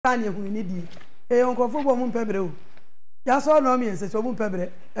Tanya Hunidi, a uncomfortable moon pebble. Yaso no me say so moon pebble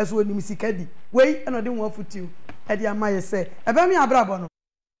as when you miss Caddy. Wait, and I didn't want for you. Eddie and Maya say, about me a brabo.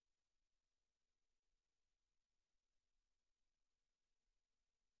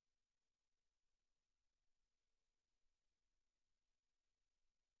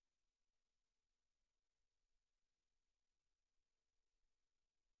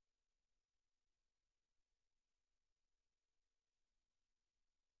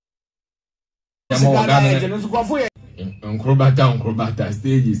 Unkrobata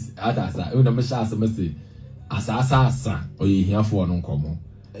stages at asa we no sha say asa or you here for no komo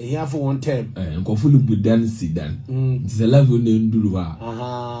here for one time nkofulu budan sidan it's a level ne nduru ha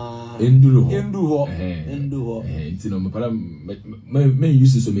nduru ho it's no me para me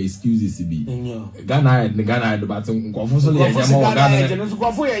use so me excuses be Ghana do but nkofu so le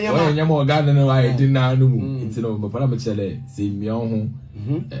nyama Ghana no why did na no mu it's no me para me chele say mi ho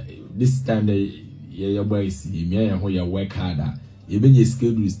this time they your boys me ho your work harder you be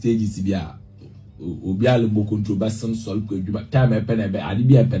schedule stages bia obi albo control basin solve ko djuma time e pen e be ade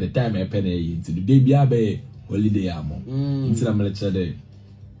bia pen time e pen e nti de bia be holiday amo nti na mele chede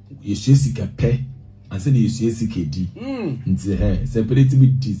yesu sika pe anse ne yesu sika di nti separate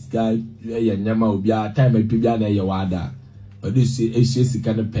with this guy ya nyama obi a time e pe bia na ye wada ode yesu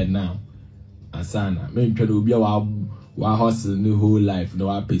sika ne pen now asana me ntwa obi a wa hustle the whole life no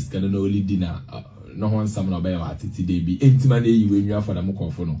wa pace kana no only dinner no hon sam no be wa titi dey bi entima na yi we nwa for na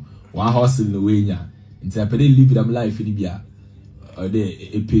mkonfo no wa hustle no we nya nti apede live them life ni bia ode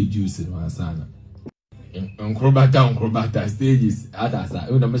e pay juice no asana unkrobata stages atasa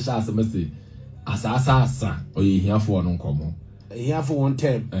we na me sha asem say asa oye hia for no nkomo here for one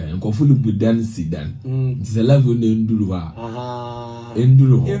time nkofulu budan sidan it's a level ne nduru ha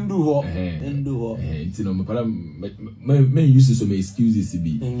nduru ho it's no me para me use so me excuses be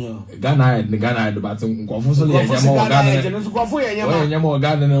Ghana do but nkofu so le nyama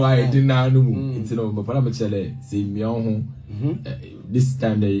Ghana no why did na no mu it's no me para me chele say mi ho this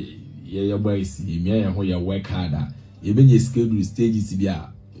time they your boys me ho your work harder you be schedule stages bia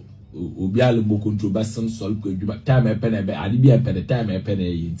obi albo control basin solve ko djuma time e pen e be ade bia pen time e pen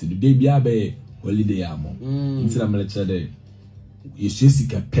e nti de dey bia be holiday amo nti na mele chede yesu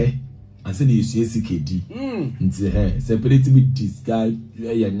sika pe anse ne yesu sika di nti separate with this guy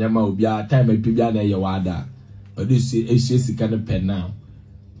ya nyama obi a time e pe bia na ye wada ode yesu sika ne pen now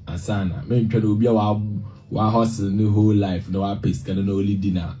asana me ntwa obi a wa hustle the whole life no wa pace kana no only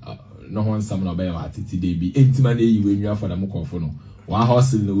dinner no hon sam no be wa titi dey bi entima na yi we nwa for na mkonfo no wa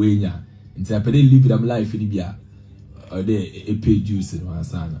hustle no we nya nti apede live them life ni bia ode e pay juice no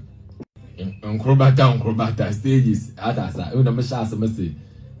asana unkrobata stages atasa we na me sha asem say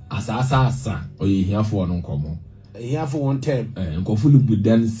asa oye hia for no nkomo here for one time nkofulu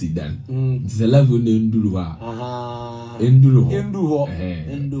budan sidan it's a level ne nduru ha nduru ho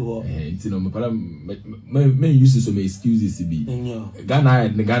it's no me para me use so me excuses be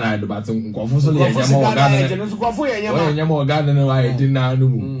Ghana do but nkofu so le nyama Ghana no why did na no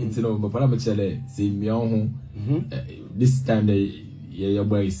mu it's no me para me chele say mi ho this time they your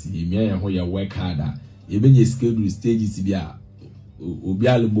boys me ho your work harder you be schedule stages bia obi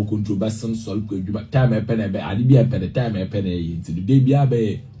albo control basin solve ko djuma time e pen e be ade bia pen time e pen e nti de bia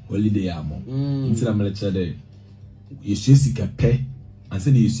be holiday amo nti na mele chede yesu sika pe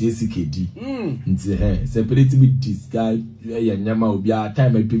anse ne yesu sika di nti separate with this guy ya nyama obi a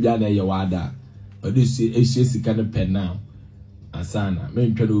time e pe bia na ye wada ode yesu sika ne pen now asana me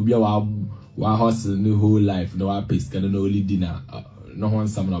ntwa obi a wa hustle the whole life no wa pace kana no only dinner no hon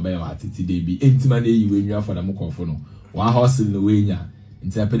sam no be wa titi dey bi entima na yi we nwa for na mkonfo no wa hustle no we nya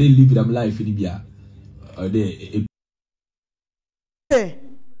nti apede live them life ni bia ode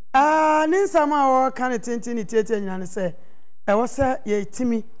ninsama wo kan tentini tete nyane se e wo se ye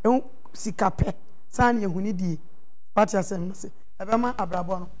timi sika pe san ye huni die pati asem no se e be ma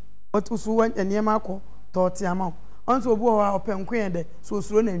abrabo no otusu wan enema akọ toti ama onso obu wa openkwen de so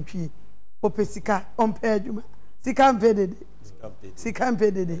osuro na ntwie opesika ompe adwuma sika mpedede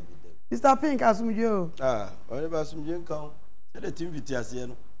Mr. Pink asumjo oni ba asumje nkan se de team vitiase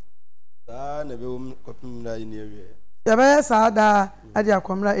no sa na be kopim na eni awie ya be sa da ade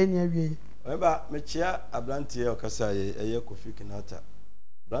akomra eni awie oni ba me chia ablante okasa ye Kofi Kinaata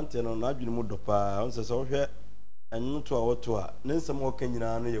ablante no na adwene mu dopa on se so hwe ento a woto a ne nsem o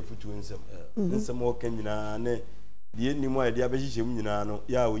kanyina no ye futu nsem nsem o kanyina ne die ni mu a de abehihye mu nyina no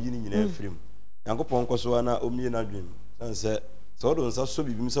ya oyi ni nyina afrim yankopon koso na omie na adwene sanse so do nsa so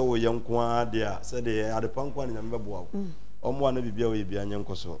bibim se wo yenko ade a se de ade pankwa ne nyame beboa omo na bibia we bia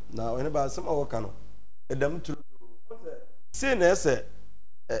nyenko so na oni ba asem a woka no edam turu se na ese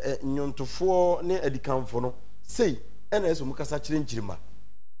nyontofoɔ ne adikanfo no sei ɛna ɛsɛ mu kasa kyerɛ nkyirima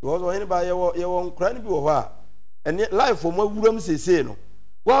because ɔhene ba yɛwɔ nkora no bi wɔ hɔ a ɛne life ɔmo awuram seesei no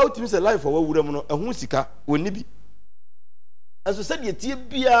wa wotumi sɛ life ɔwɔ awuram no ɛho sika wɔnni bi ɛso sɛdeɛ tie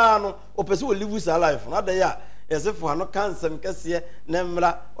biara no ɔpɛ sɛ wɔlive saa life no adan a yɛsɛ foa no kansɛm kɛseɛ ne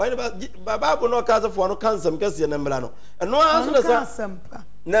mmra ɔhene ba baabo no ɔka sɛ foa no kansɛm kɛseɛ ne mmra no ɛno ara so na sa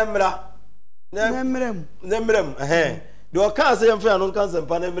ne mmra ne mmram deɛ ɔka sɛ yɛmfa no kansɛm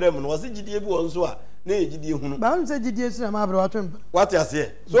pa ne mmram no wɔse gyidie bi wɔ nso a na yɛ gyidie hunu ba wɔn sɛ gyidie so na ma abra watwem wate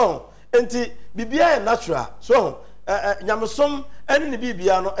aseɛ so enti bibia yɛ natural so nyamesom ɛne ne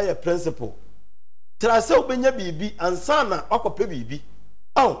bibia no ɛyɛ principle tra sɛ wobɛnya biribi ansa na wakɔpɛ biribi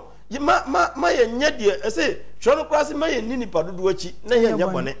ma yɛnyɛ deɛ ɛsɛ hwɛ no koraa sɛ ma yɛnni nipa dodoɔ akyi na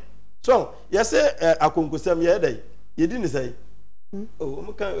yɛnyɛ bɔne so yɛsɛ akonkosɛm yɛyɛ dɛ yɛdi ne sɛ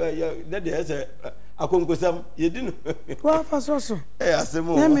muka ne deɛ ɛsɛ akonkosɛm yɛdi no wafa so asɛm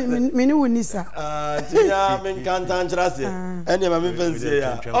o me ne wo ni sa tinya menkanta nkyerɛ aseɛ ɛne ma memfa nsie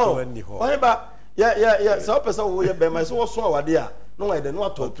ya ɔne ba sɛ wopɛ sɛ woyɛ bɛma sɛ wɔso awade a na wayɛ dɛ na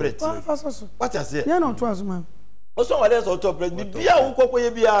watɔ prɛt wate aseɛ yɛ na ɔto asoma wɔso awade sɛ wɔtɔ prɛt bibia a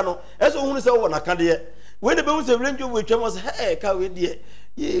wokɔkɔyɛ biara no ɛsɛ wohunu sɛ wowɔ nakadeɛ wei ne bɛhu sɛ wurɛntwo wɔatwam sɛ hɛ ka wei deɛ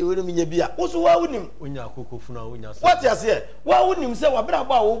ye wele minya bia wo so wa wonim onya kokofuna onya so what ase wa wonim se wa bra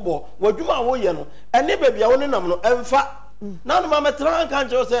ba wo bo wadwuma wo ye no ene ba bia wo ne nam no emfa na no ma metra kan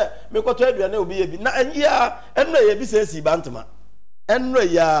kye se me kwoto aduane obi ye bi na enya eno ye bi se si bantama eno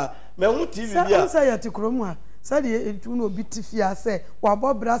ya me hu tv bia sa ya tikromu a sa de etu no obi tifia se wa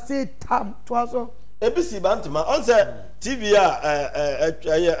bo bra se tam to aso ebi si bantama on se tv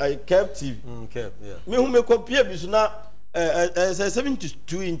a cap tv cap yeah me hu me kopia bi so na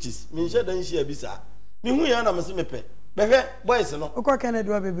 72 inches me share dan share bi sa me hu ya na me se mepe behwe boys no okọ Kennedy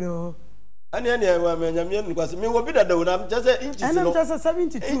wa bebre ho ani wa me nyame nu kwase me wo bi dada wo na je se inches no ana je se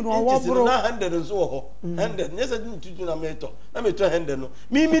 72 no wo bro na 100 nso wo ho 100 nye se 22 na me to 100 no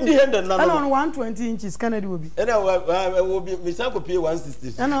me di 100 na no ana 120 inches Kennedy wo bi ana wo bi me sa ko pie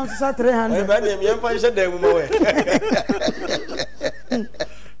 160 ana so sa 300 ba ne me yemfa nhye dan mu ma we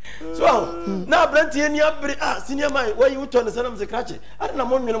so na abrantie ni abri senior man why you turn sanam se krache ade na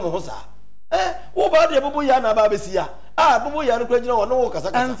monwene mo ho sa wo ba de bobo ya na ba besia bobo ya no kura gina wo no wo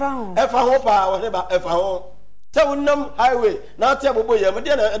kasa kasa e fa ho pa wo ne ba e fa ho se wonnam highway na ate bobo ya me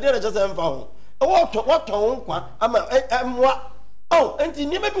de na che se mfa ho wo ton nkwa ama emwa enti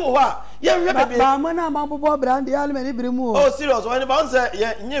ni me bi wo ha ye hwe bebe ba mo na ma bobo brand ya le me bremu serious wo ne ba nse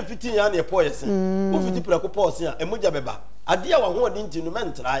ye nye fiti ya na e po yese wo fiti prako po se a emugya beba ade a wo ho odi nti no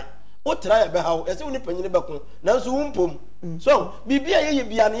mentrai o try be hawo ese woni panyine beko nanso wumpom so bibia ye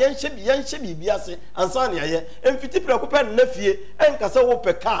bia ne yenhye bibia se ansa ne ye emfiti preko pen na fie enkasa wo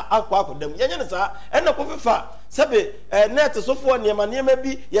peka akwa akodam yenye ne sa ena ko fefa sebe net sofo niema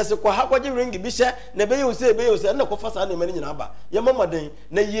bi yese kwa ha kwaje ring bi hye na be yose ena ko fa sa niema ne nyina ba ye mamaden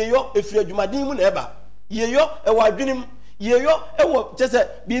na yeyo efiri adwumaden mu na eba yeyo e wa adwenim yeyo e wo chese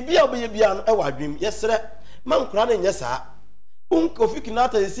bibia obe ye bia no e wa adwenim yesere man kura ne nye saa Kofi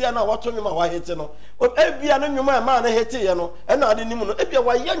Kinaata esi na wato nwuma wa hete no ebia no nwuma ma na hete ye no ena ade nim no ebia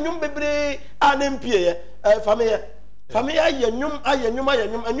wa ye nwum bebre a na mpie ye fame ye nwum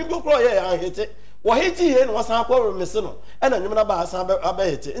bi okro ye ya hete wa hete ye no wasan akwa remese no ena nwum na ba asan aba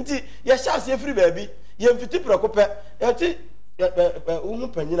hete nti ye sha ase free baabi ye mfiti prekope eti uhu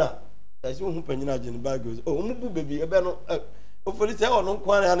panyina esi uhu panyina je ni bagos umu bu bebi ebe no ofori se ono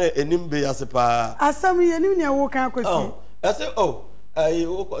nkwan na enim be asepa asam ye nim ne wo kan akosi ase ayi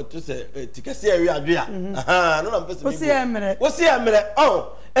wo to se tikase awi adwea no na mpese mi wo si emre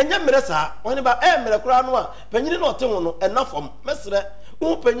enya mre sa woni ba emre kura no a panyini no te ho no enafom mesre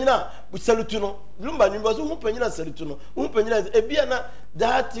wo panyina bu salutu no lumba nyumba so wo panyina salutu no wo panyina ebia na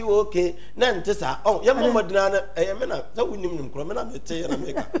dati okay na ntesa ye mamadina na me na sa wonim nim kura me na mete ye na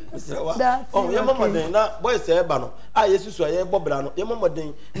meka mesre wa ye mamadina na boy se eba no yesusu aye bobra no ye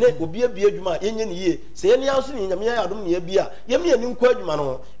mamadina na obi abia adwuma yenye ne yie se ye ne yanso ne nyame ya adom ne abia ye me ani nkwa adwuma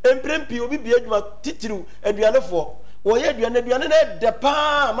no emprempi obi bia adwuma titiriw aduanefo wo ye aduane na de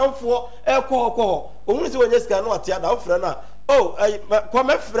pa manfo ekọ ohun se wonye sika no atia da ofre na kwa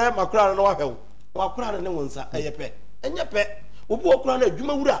me frɛ makura no wahwew wakura ne wonsa eyepe enyepe obi okura na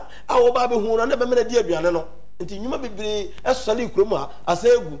adwuma wura a wo ba be hu no na be mena di aduane no nti nyuma bebre esole ikrom a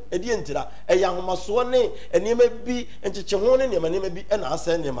asegu edi entira eya homaso ne enema bi encheche ho ne enema bi na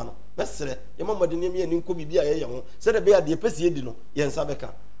asa enema no mesre ye mamade ne me ani nko bibia ye ho se de be ade pese edi no ye nsa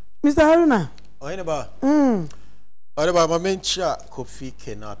beka Mr. Haruna oyene ba ma mencha Kofi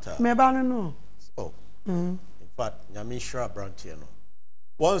Kinaata me ba no in fact nyamishra brantie no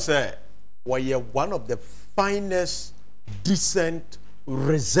one say we are one of the finest decent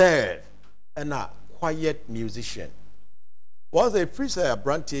reserve and a quiet musician. Was a free say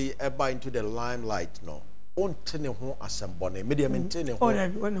Branty ever into the limelight no. On tene ho asembone media maintain ho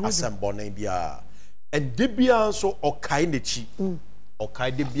asembone bia and debia so okai nechi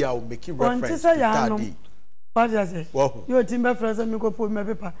okai debia will make reference to daddy. What does it? You timber friends and me go put my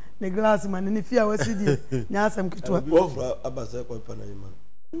paper the glass man and if you was CD nyasam kitwa abasa ko pa na man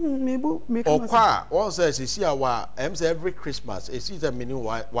maybe okwa all says you see our every Christmas it sees a meaning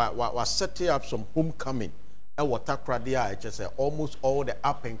was setting up some homecoming. Water there, I just say almost all the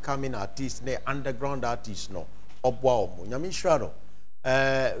up and coming artists, the underground artists, no,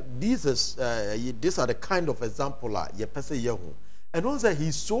 these are the kind of example ye pese yehu. And also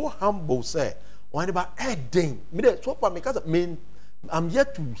he's so humble, say, when about adding me so far because I'm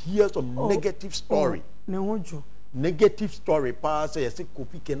yet to hear some negative story. Negative story pass say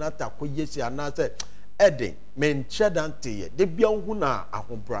Kofi Kinaata ko yesi ana say adding men chedante de bia hu na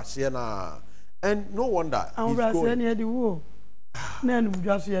ahobrase na. And no wonder he's going.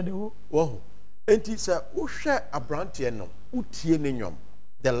 Wow. And he said, "Usha abrantie no, utie nenyom.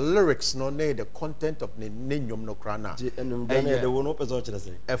 The lyrics no ne the content of the nenyom no krana. And the one open so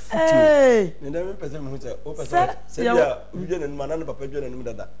say. A foot. Hey. And then person who say open say ya udwen and manana papa dwen and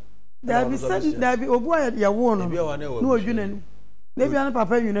dada. There be said there be oboy ya wo no. No odwen. Maybe an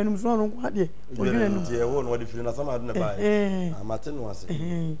papa yunanum so no kwa de. Odwen. Je wo no de firi na sama na bai. Amate no ase.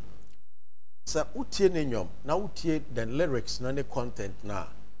 So utie nenyom na utie the lyrics na the content na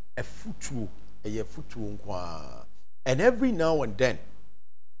a futu nkwa. And every now and then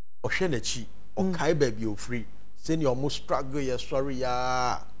ohwenechi okai baby o free send your most struggle your story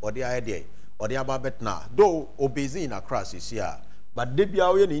ya or the idea or the ababet na though obezi in Accra here but they be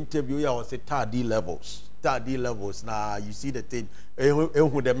an interview ya was say third levels now you see the thing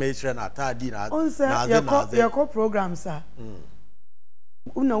who the mention at third na your program sir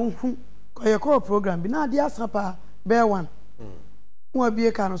una your call program be na dia sapa bear one who be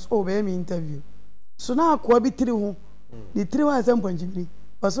a can so be me interview so now ko be 3 ho the 3 one sem ponjibiri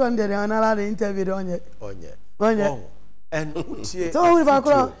was one there na the interview onye and utie so we ba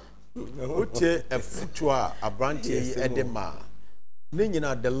ko utie a futua abrantie edema ne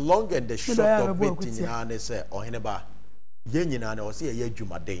nyina the long and the short of it nyina ne say oheneba ye nyina na o say ye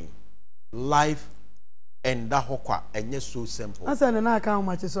adwumaden life and that hokwa enye so simple asa na aka how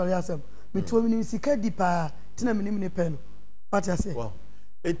much sorry asem me to me sika dipa tina me ne pen what you say well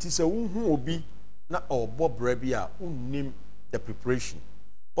it is a hu obi na obo bra bi a unnim the preparation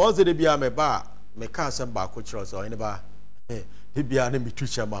all the bia me ba me ka asem ba ko kiro so oheneba he bia na me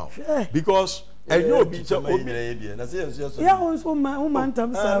tucha ma because and you be so na say yeah also man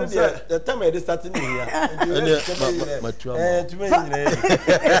tam say the time I starting here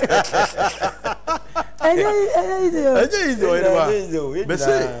easy me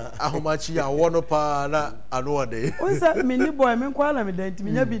say ahomachi ya wono pa na ano de onsa me ni boy me kwala me dan ti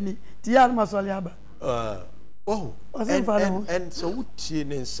me nya bi ni ti ya ma sole aba oh and so utie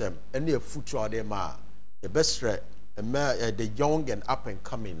ne nsem and e future de ma the best the young and up and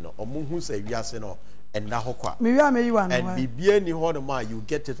coming no omo hu say wiase no and na hokwa me wi am yi wan and bibia ni ho no ma you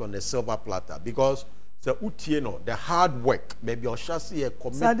get it on a silver platter because so utie no the hard work maybe o shase a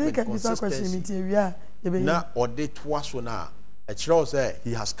commitment consistency na or de twaso na a chiro say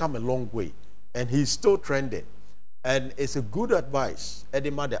he has come a long way and he's still trending and it's a good advice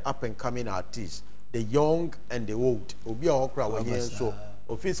edema the up and coming artists the young and the old obi a okra when so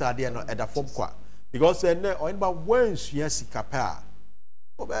office ade no eda form kwa because on ba once yes kapa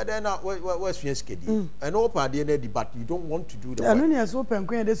oba then what's yes kedi and opa de na but you don't want to do the work anu so pen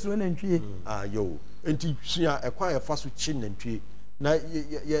kwan de so na ntwie yo enti sua e kwan e fa so chi na ntwie na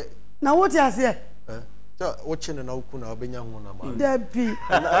ye na what you say so wo chi na oku na obenya ho na ma da bi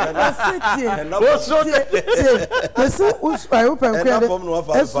na city so I open kwan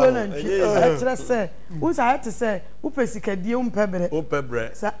de so na ntwie I trust say wo sa hat say wo pesikadie wo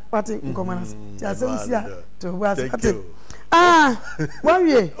mpebere sa pati nkomanas ti asemsia to was pati one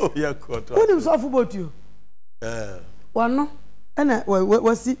way oh yeah court who so about you one no na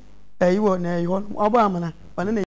wasi ayi wo na ayi wo oba amana